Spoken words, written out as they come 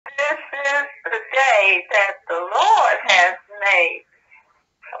is the day that the Lord has made.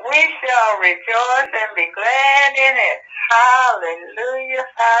 We shall rejoice and be glad in it. Hallelujah,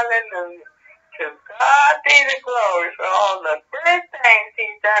 hallelujah. To God be the glory for all the good things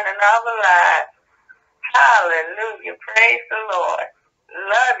he's done in our lives. Hallelujah, praise the Lord.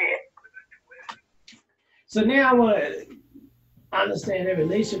 Love you. So now I want to understand that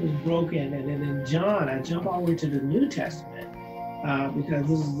relationship is broken, and then in John, I jump all the way to the New Testament because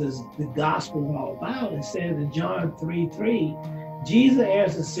this is the gospel all about. It says in John 3:3, Jesus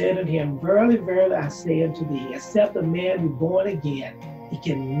answered said unto him, Verily, verily, I say unto thee, except a man be born again, he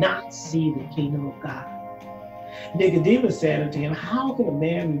cannot see the kingdom of God. Nicodemus said unto him, How can a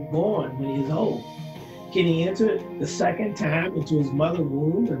man be born when he is old? Can he enter the second time into his mother's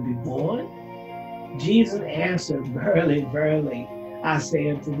womb and be born? Jesus answered, Verily, verily, I say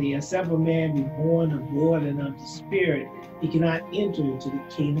unto thee, except a man be born of water and of the Spirit, he cannot enter into the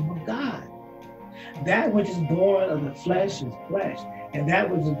kingdom of God. That which is born of the flesh is flesh, and that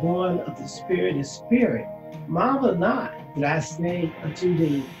which is born of the Spirit is spirit. Marvel not that I say unto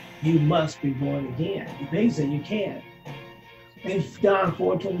thee, you must be born again. They say you can. In John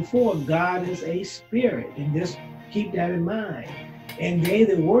 4:24, God is a spirit, and just keep that in mind. And they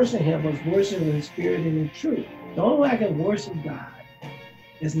that worship him must worship in spirit and in truth. The only way I can worship God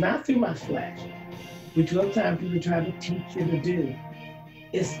is not through my flesh, which sometimes people try to teach you to do.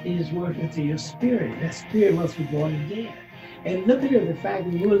 It is working through your spirit. That spirit must be born again. And looking at the fact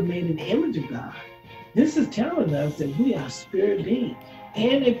that we were made in the image of God, this is telling us that we are spirit beings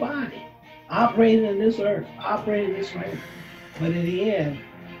in a body, operating in this earth, operating in this realm. But in the end,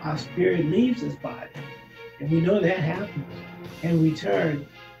 our spirit leaves this body. And we know that happens. And return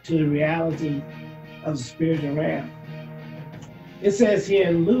to the reality of the spiritual realm. It says here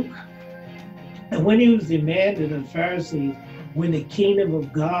in Luke, and when he was demanded of the Pharisees when the kingdom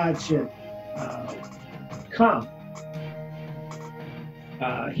of God should come,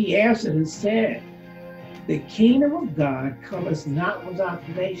 he answered and said, The kingdom of God cometh not with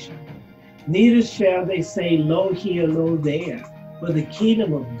observation, neither shall they say, Lo here, lo there, but the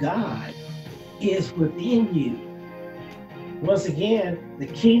kingdom of God is within you. Once again, the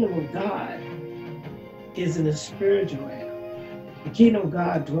kingdom of God is in the spiritual realm. The kingdom of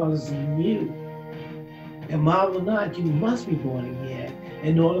God dwells in you. And marvel not, you must be born again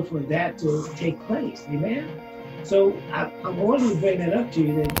in order for that to take place. Amen? So I wanted to bring that up to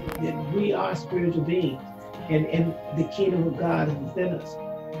you, that we are spiritual beings, and the kingdom of God is within us.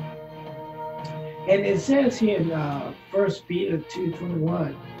 And it says here in 1 Peter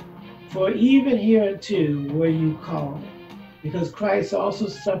 2:21, For even hereunto were you called, because Christ also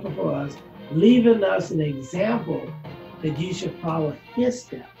suffered for us, leaving us an example that you should follow his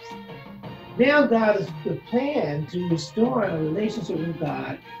steps. Now the plan to restore a relationship with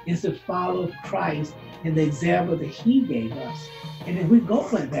God is to follow Christ and the example that he gave us. And if we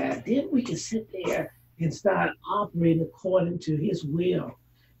go by that, then we can sit there and start operating according to his will.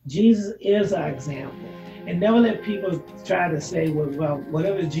 Jesus is our example. And never let people try to say, well,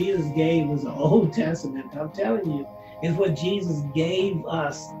 whatever Jesus gave was the Old Testament. I'm telling you, is what Jesus gave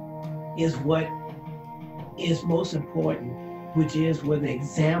us is what is most important, which is where the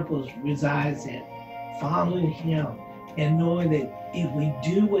examples resides in, following him and knowing that if we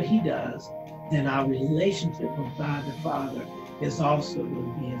do what he does, then our relationship with God the Father is also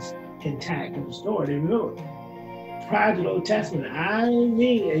going to be intact and restored. And remember, prior to the Old Testament, I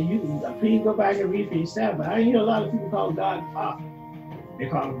mean, and you please go back and read for yourself, but I hear a lot of people call God the Father. They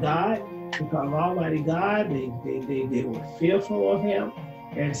call him God, they call him Almighty God, they were fearful of him.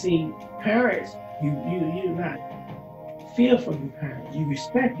 And see, parents, you're not fearful of your parents, you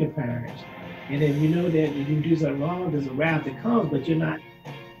respect your parents. And if you know that if you do something wrong, there's a wrath that comes, but you're not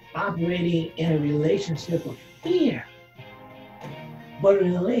operating in a relationship of fear, but a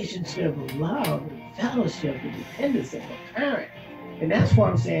relationship of love and fellowship and dependence of a parent. And that's what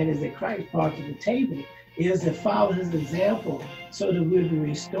I'm saying is that Christ brought to the table is to follow his example so that we'll be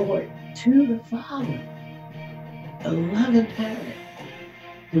restored to the Father, a loving parent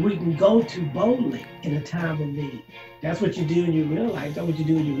that we can go to boldly in a time of need. That's what you do in your real life. That's what you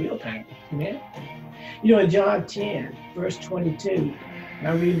do in your real time. Amen? You know, in John 10, verse 22,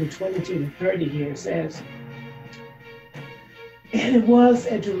 I read the 22 to 30 here, it says, And it was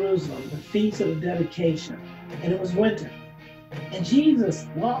at Jerusalem, the feast of the dedication, and it was winter. And Jesus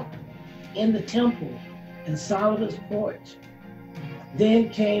walked in the temple in Solomon's porch. Then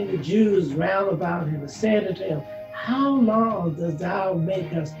came the Jews round about him and said unto him, How long dost thou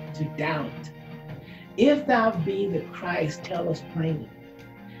make us to doubt? If thou be the Christ, tell us plainly.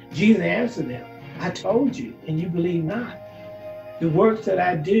 Jesus answered them, I told you, and you believe not. the works that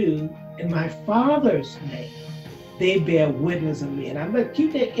I do in my Father's name, they bear witness of me. And I'm going to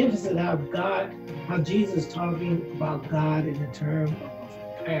keep that emphasis how Jesus is talking about God in the term of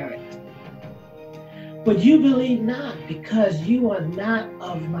a parent. But you believe not, because you are not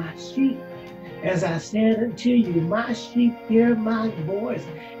of my sheep. As I said unto you, my sheep hear my voice,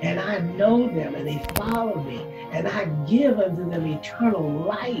 and I know them, and they follow me, and I give unto them eternal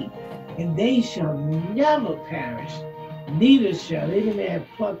life, and they shall never perish, neither shall any man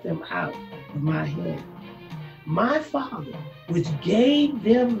pluck them out of my hand. My Father, which gave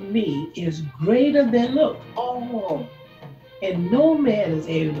them me, is greater than all, and no man is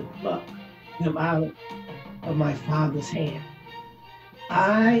able to pluck them out of my Father's hand.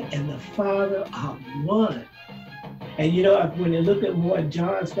 I and the Father are one. And you know, when you look at more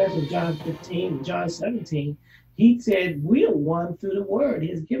John, especially John 15, John 17, he said, we are one through the word he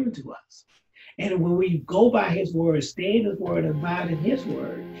has given to us. And when we go by his word, stay in his word, abide in his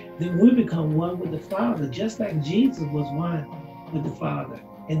word, then we become one with the Father, just like Jesus was one with the Father.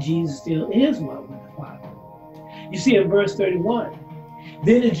 And Jesus still is one with the Father. You see in verse 31,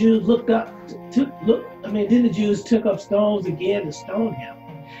 then the Jews took up stones again to stone him.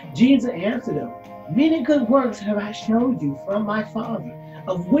 Jesus answered them, many good works have I showed you from my Father.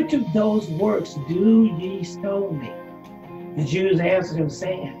 Of which of those works do ye stone me? The Jews answered him,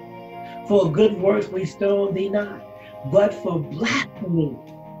 saying, for good works we stone thee not, but for blasphemy,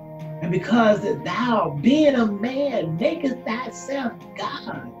 and because that thou, being a man, makest thyself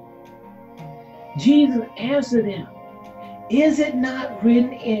God. Jesus answered them, is it not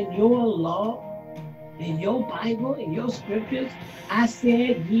written in your law, in your Bible, in your scriptures, I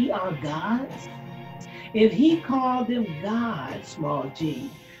said ye are gods? If he called them gods, small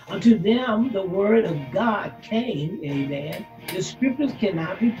g, unto them the word of God came, amen, the scriptures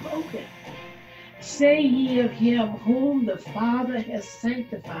cannot be broken. Say ye of him whom the Father has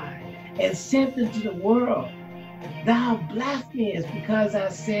sanctified and sent into the world, thou blasphemest, because I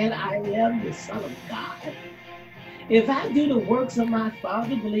said I am the Son of God. If I do the works of my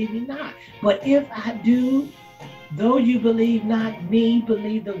Father, believe me not. But if I do, though you believe not me,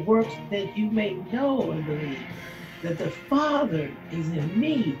 believe the works, that you may know and believe that the Father is in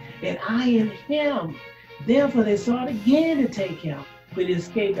me and I in him. Therefore they sought again to take him, but he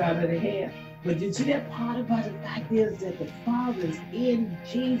escaped out of their hand. But you see, that part about the fact is that the Father is in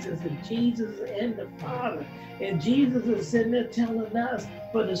Jesus, and Jesus is in the Father. And Jesus is sitting there telling us,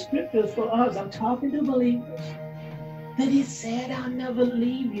 for the scriptures for us, I'm talking to believers, that he said, I'll never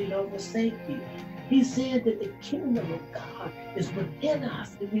leave you nor forsake you. He said that the kingdom of God is within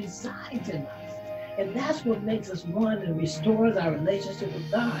us, it resides in us. And that's what makes us one and restores our relationship with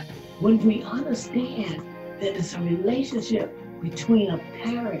God. When we understand that it's a relationship between a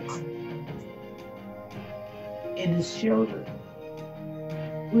parent and his children.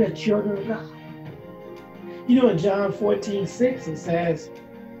 We are children of God. You know, in John 14:6, it says,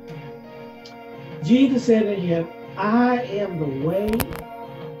 Jesus said to him, I am the way,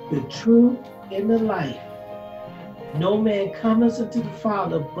 the truth, and the life. No man cometh unto the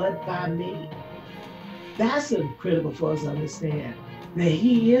Father but by me. That's critical for us to understand, that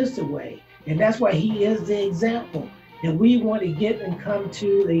he is the way. And that's why he is the example. And we want to get and come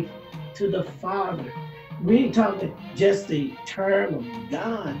to the Father. We ain't talking just the term of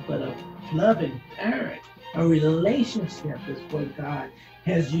God, but a loving parent. A relationship is what God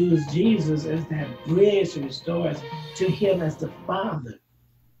has used Jesus as that bridge to restore us to him as the Father.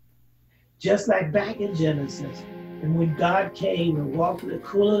 Just like back in Genesis, and when God came and walked in the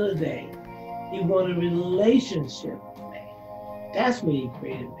cool of the day, he wanted a relationship with man. That's what he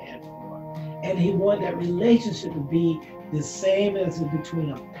created man for. And he wanted that relationship to be the same as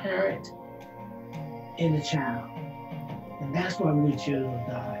between a parent and a child. And that's why we're children of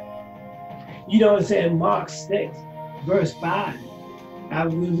God. You know, it said in Mark 6, verse 5, I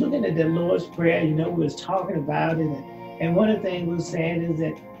was looking at the Lord's Prayer, you know, we was talking about it. And one of the things we were saying is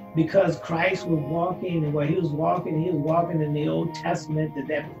that because Christ was walking, and where he was walking in the Old Testament,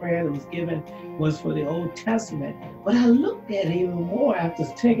 that prayer that was given was for the Old Testament. But I looked at it even more after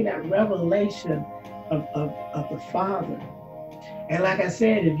taking that revelation of the Father. And like I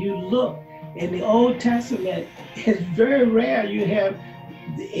said, if you look in the Old Testament, it's very rare you have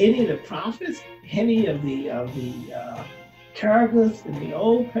any of the prophets, any of the characters in the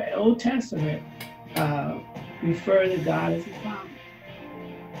Old Testament refer to God as the Father.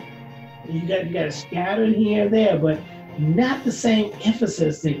 You got it scattered here and there, but not the same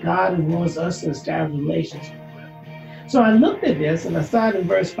emphasis that God wants us to establish relationships with. So I looked at this, and I started in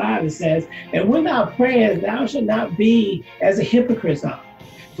verse 5. It says, and when thou prayest, thou shalt not be as the hypocrites are,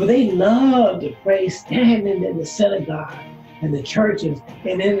 for they love to pray standing in the synagogue and the churches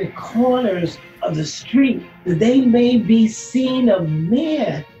and in the corners of the street, that they may be seen of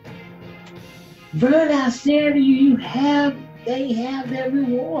men. Verily I say to you, they have their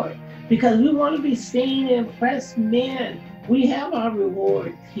reward. Because we want to be seen and impress men. We have our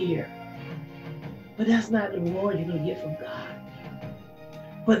reward here. But that's not the reward you're going to get from God.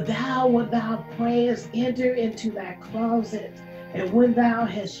 But thou, when thou prayest, enter into thy closet. And when thou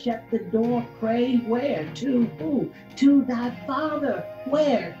hast shut the door, pray where? To who? To thy Father.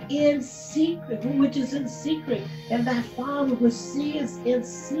 Where? In secret, which is in secret. And thy Father which seest in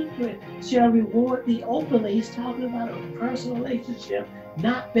secret shall reward thee openly. He's talking about a personal relationship,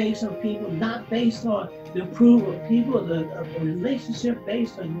 not based on people, not based on the approval of people, a relationship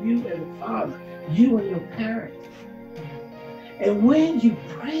based on you and the Father, you and your parents. And when you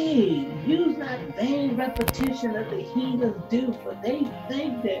pray, use not vain repetition as the heathens do, for they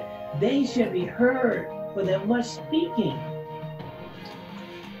think that they shall be heard for their much speaking.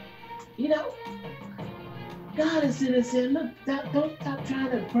 You know, God is sitting there saying, look, don't stop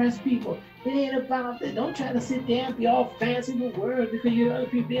trying to impress people. It ain't about that. Don't try to sit there and be all fancy with words because you know other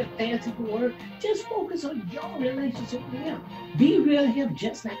people being fancy with words. Just focus on your relationship with Him. Be real to Him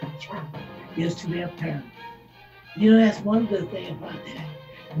just like a child is to their parent. You know, that's one good thing about that.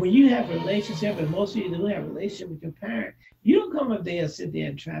 When you have a relationship, and most of you do have a relationship with your parent, you don't come up there and sit there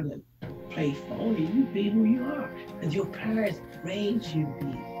and try to play phony. You be who you are. Because your parents raised you to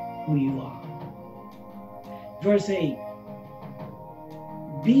be who you are. Verse 8.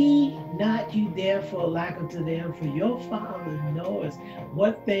 Be not you therefore like unto them, for your Father knoweth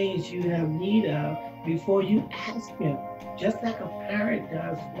what things you have need of before you ask Him. Just like a parent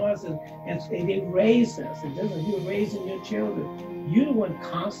does for us, and they raise us. And just like you're raising your children, you're the one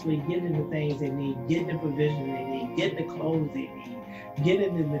constantly getting the things they need, getting the provision they need, getting the clothes they need,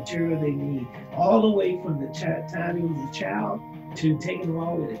 getting the material they need, all the way from the time he was a child to taking them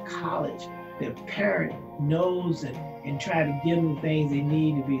all the way to college. The parent knows and try to give them things they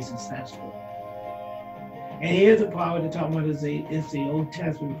need to be successful. And here's the part we're talking about is the Old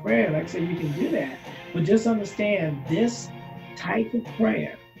Testament prayer. Like I said, you can do that. But just understand this type of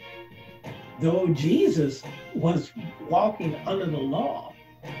prayer, though Jesus was walking under the law,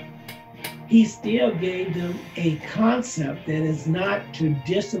 He still gave them a concept that is not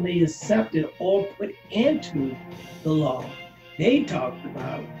traditionally accepted or put into the law. They talked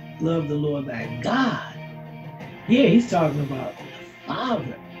about love the Lord thy God. Here He's talking about the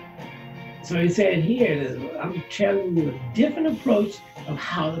Father. So He said here, I'm telling you a different approach of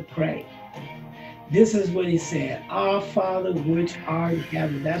how to pray. This is what He said, Our Father which art in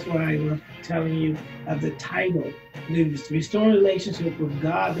heaven. That's why I was telling you of the title, the restored relationship with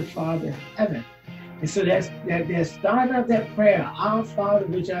God the Father in heaven. And so that's starting out that prayer, Our Father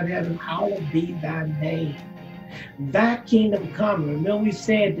which art in heaven, hallowed be thy name. Thy kingdom come. Remember we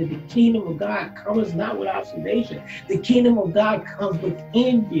said that the kingdom of God comes not with observation. The kingdom of God comes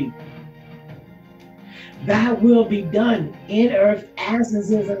within you. Thy will be done in earth as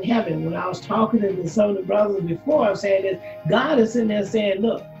it is in heaven. When I was talking to some of the brothers before, I'm saying this, God is sitting there saying,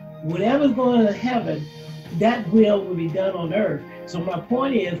 look, whatever's going on in heaven, that will be done on earth. So my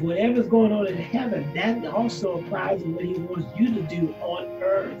point is, whatever's going on in heaven, that also applies to what He wants you to do on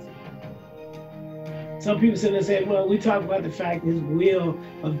earth. Some people sit there and say, well, we talk about the fact His will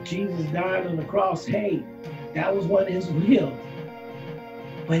of Jesus dying on the cross. Hey, that was one of His wills.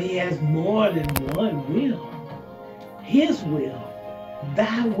 But He has more than one will. His will,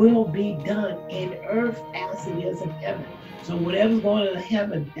 thy will be done in earth as it is in heaven. So whatever's going on in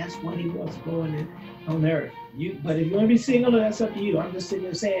heaven, that's what He wants going on earth. But if you want to be single, that's up to you. I'm just sitting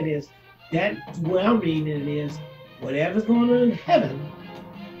there saying is, that where I'm reading it is, whatever's going on in heaven,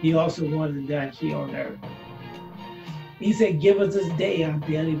 He also wanted it done here on earth. He said, give us this day our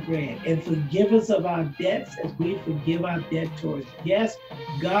daily bread and forgive us of our debts as we forgive our debtors. Yes,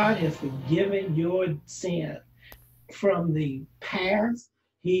 God has forgiven your sin from the past.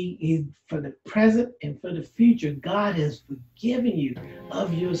 He for the present and for the future. God has forgiven you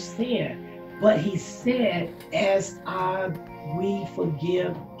of your sin. But He said, as we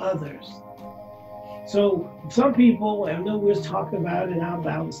forgive others. So some people, I know we were talking about it in our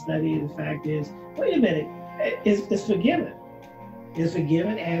Bible study, the fact is, wait a minute, it's forgiven. It's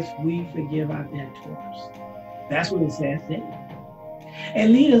forgiven as we forgive our debtors. That's what it says there.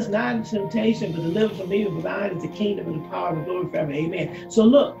 And lead us not into temptation, but deliver us from evil. For thine is the kingdom and the power and the glory forever. Amen. So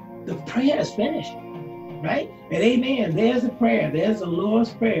look, the prayer is finished, right? And amen, there's the prayer. There's the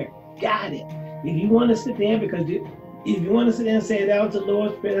Lord's Prayer. Got it. If you want to sit there, because if you want to sit there and say that was the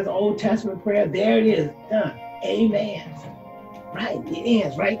Lord's Prayer, that's the Old Testament prayer, there it is, done. Amen. Right, it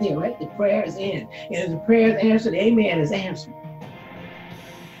ends right there, right? The prayer is in. And if the prayer is answered, amen is answered.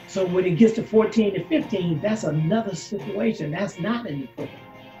 So when it gets to 14 to 15, that's another situation. That's not in the prayer.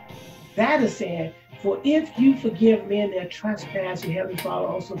 That is saying, for if you forgive men their trespasses, your heavenly Father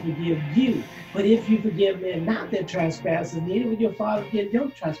also forgive you. But if you forgive men not their trespasses, neither will your Father forgive your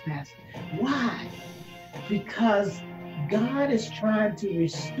trespasses. Why? Because God is trying to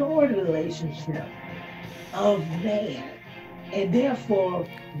restore the relationship of man. And therefore,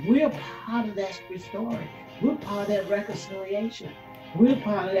 we're part of that restoring. We're part of that reconciliation. We're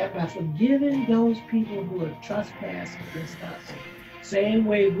part of that by forgiving those people who are trespassing against us. Same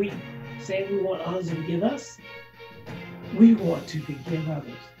way we want others to forgive us, we want to forgive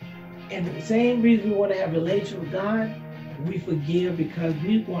others. And the same reason we want to have a relationship with God, we forgive because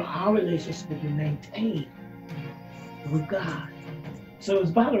we want our relationship to be maintained with God. So it's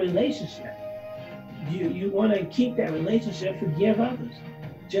about a relationship. You want to keep that relationship, forgive others,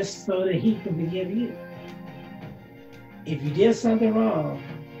 just so that He can forgive you. If you did something wrong,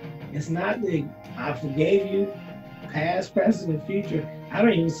 it's not that I forgave you, past, present, and future. I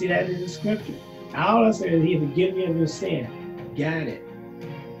don't even see that in the scripture. All I say is He forgive you of your sin. Got it.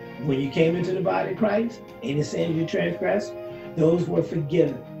 When you came into the body of Christ, any sin you transgressed, those were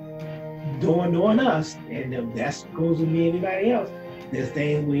forgiven. Knowing us, and that goes with me and anybody else, the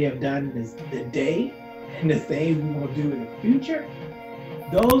things we have done this the day and the things we will do in the future,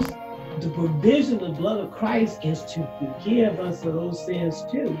 the provision of the blood of Christ is to forgive us of those sins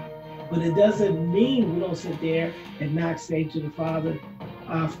too. But it doesn't mean we don't sit there and not say to the Father,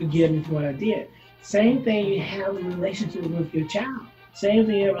 forgive me for what I did. Same thing you have in a relationship with your child. Same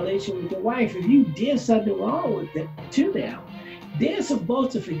thing in a relationship with your wife. If you did something wrong with them, to them, they're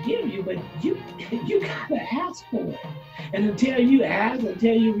supposed to forgive you, but you gotta ask for it. And until you ask,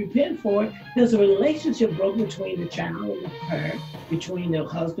 until you repent for it, there's a relationship broken between the child and the parent, between the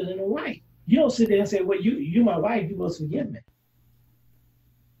husband and the wife. You don't sit there and say, well, you're my wife, you must forgive me.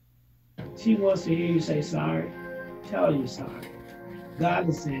 She wants to hear you say sorry. Tell her you're sorry. God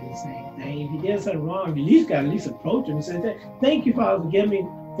is saying the same thing. If you did something wrong, you just got to at least approach Him and say, thank you, Father, forgive me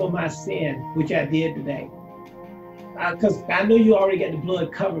for my sin, which I did today. Because I know you already got the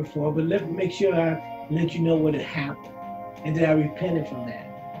blood covered for it, but let me make sure I let you know what had happened and that I repented from that.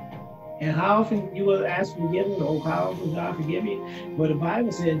 And how often you will ask for forgiveness, or how often God forgive you? Well, the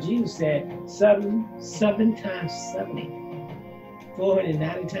Bible said, Jesus said, seven times 70,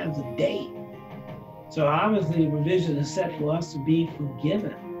 490 times a day. So obviously, the provision is set for us to be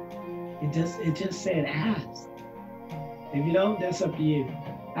forgiven. It just said ask. If you don't, that's up to you.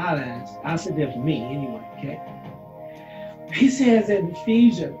 I'll ask. I'll sit there for me anyway, okay? He says in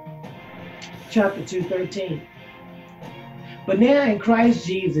Ephesians chapter 2:13, but now in Christ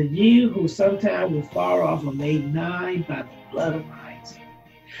Jesus, you who sometimes were far off are made nigh by the blood of Christ.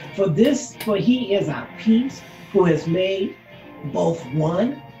 For He is our peace, who has made both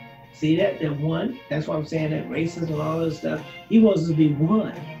one. See that one? That's why I'm saying that racism and all this stuff. He wants us to be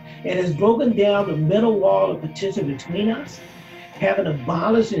one, and has broken down the middle wall of partition between us, having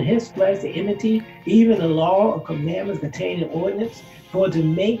abolished in His flesh the enmity, even the law of commandments contained in ordinance, for to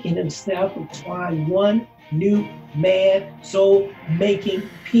make in Himself entwine one new man, so making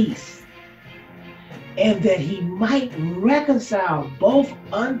peace, and that He might reconcile both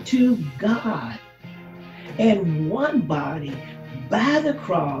unto God in one body by the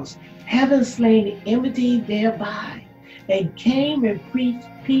cross, having slain the enmity thereby, and came and preached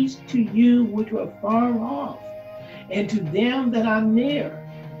peace to you which were far off, and to them that are near.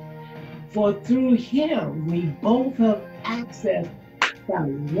 For through Him we both have access by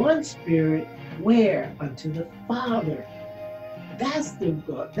one Spirit, where unto the Father. That's the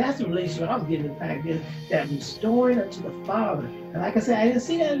relationship I was getting the fact is that restoring unto the Father. And like I said, I didn't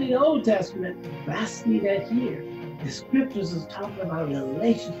see that in the Old Testament, but I see that here. The scriptures is talking about a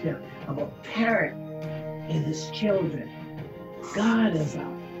relationship of a parent and his children. God is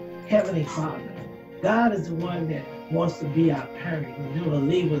our Heavenly Father. God is the one that wants to be our parent and never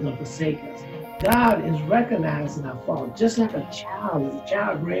leave us or forsake us. God is recognizing our fault, just like a child.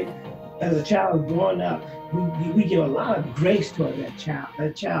 As a child growing up, we give a lot of grace toward that child.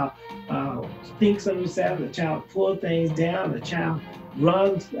 That child thinks of himself. The child pulls things down. The child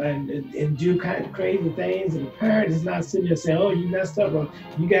runs and do kind of crazy things. And the parent is not sitting there saying, "Oh, you messed up," or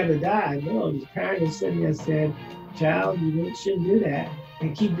 "You got to die." No, the parent is sitting there saying, "Child, you shouldn't do that,"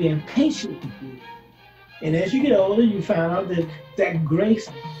 and keep being patient with you. And as you get older, you find out that grace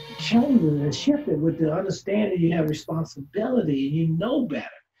changes and shifted with the understanding you have responsibility and you know better.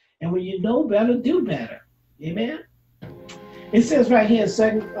 And when you know better, do better. Amen? It says right here in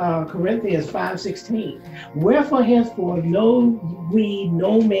 2 Corinthians 5:16, wherefore henceforth know we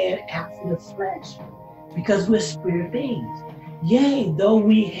no man after the flesh, because we're spirit beings. Yea, though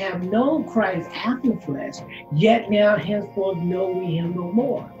we have known Christ after the flesh, yet now henceforth know we him no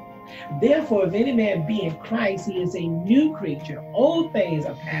more. Therefore, if any man be in Christ, he is a new creature. Old things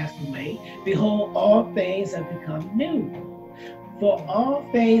are passed away. Behold, all things have become new. For all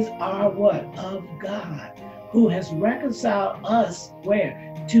things are what? Of God, who has reconciled us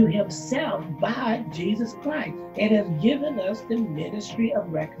where? To himself by Jesus Christ, and has given us the ministry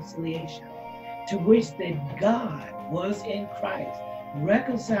of reconciliation, to which that God was in Christ,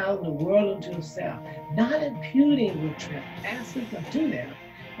 reconciling the world unto himself, not imputing the trespasses unto them,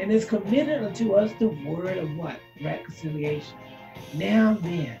 and is committed unto us the word of what? Reconciliation. Now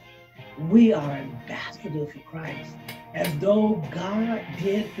then, we are ambassadors for Christ, as though God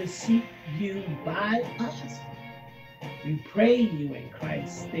did beseech you by us. We pray you in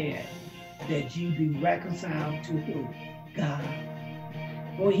Christ's stead, that you be reconciled to who? God.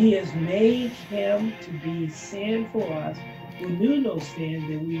 For he has made him to be sin for us, who knew no sin,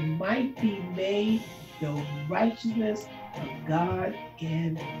 that we might be made the righteousness of God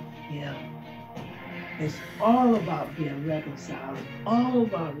in him. It's all about being reconciled. It's all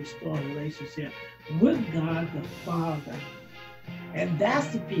about restoring relationship with God the Father. And that's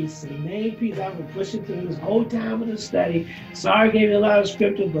the piece, the main piece I've been pushing through this whole time of the study. Sorry I gave you a lot of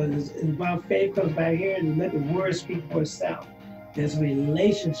scripture, but it's about faith comes back here and let the word speak for itself. There's a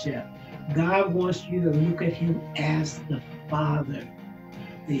relationship. God wants you to look at him as the Father,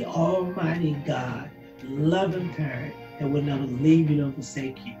 the Almighty God, loving parent that will never leave you nor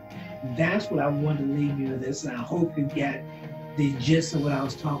forsake you. That's what I want to leave you with this, and I hope you get the gist of what I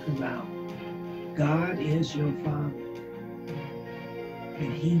was talking about. God is your Father,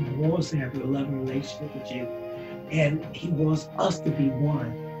 and he wants to have a loving relationship with you, and he wants us to be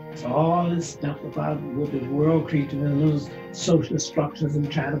one. So all this stuff about what the world creates and those social structures and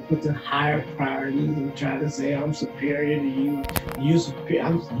trying to put the higher priorities and try to say I'm superior to you,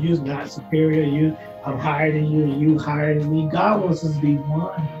 you're not superior to you, I'm higher than you, and you higher than me. God wants us to be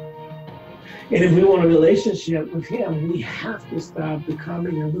one. And if we want a relationship with him, we have to start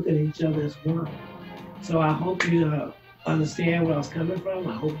becoming and looking at each other as one. So I hope you understand where I was coming from.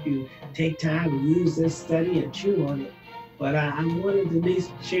 I hope you take time to use this study and chew on it. But I wanted to at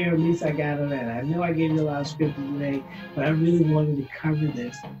least share, at least I got on that. I know I gave you a lot of scripture today, but I really wanted to cover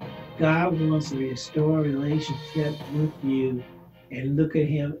this. God wants to restore a relationship with you and look at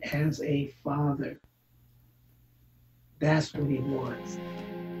him as a father. That's what he wants.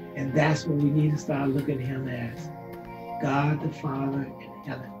 And that's what we need to start looking at him as. God the Father in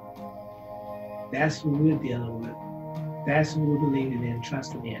heaven. That's what we're dealing with. That's what we're believing in,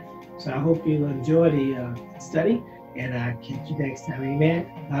 trusting in. So I hope you enjoy the study, and I'll catch you next time. Amen.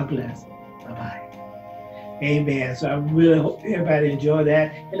 God bless. Bye-bye. Amen. So I really hope everybody enjoyed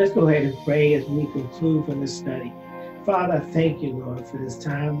that. And let's go ahead and pray as we conclude from this study. Father, I thank you, Lord, for this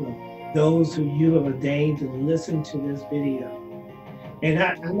time of those who you have ordained to listen to this video. And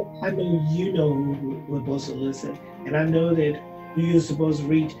I know you know who we're supposed to listen. And I know that who you're supposed to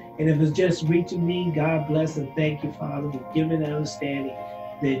reach. And if it's just reaching me, God bless and thank you, Father, for giving the understanding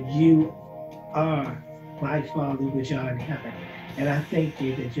that you are my Father which art in heaven. And I thank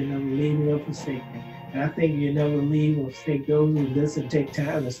you that you never leave me or forsake me. And I thank you never leave or forsake those who listen, take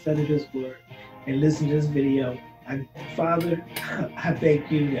time to study this word and listen to this video. Father, I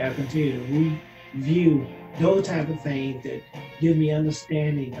thank you that I continue to review those type of things that give me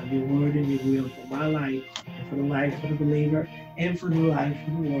understanding of your word and your will for my life and for the life of the believer and for the life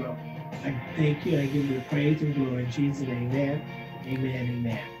of the world. I thank you. I give you the praise and glory in Jesus' name. Amen. Amen.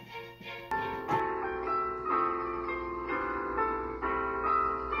 Amen.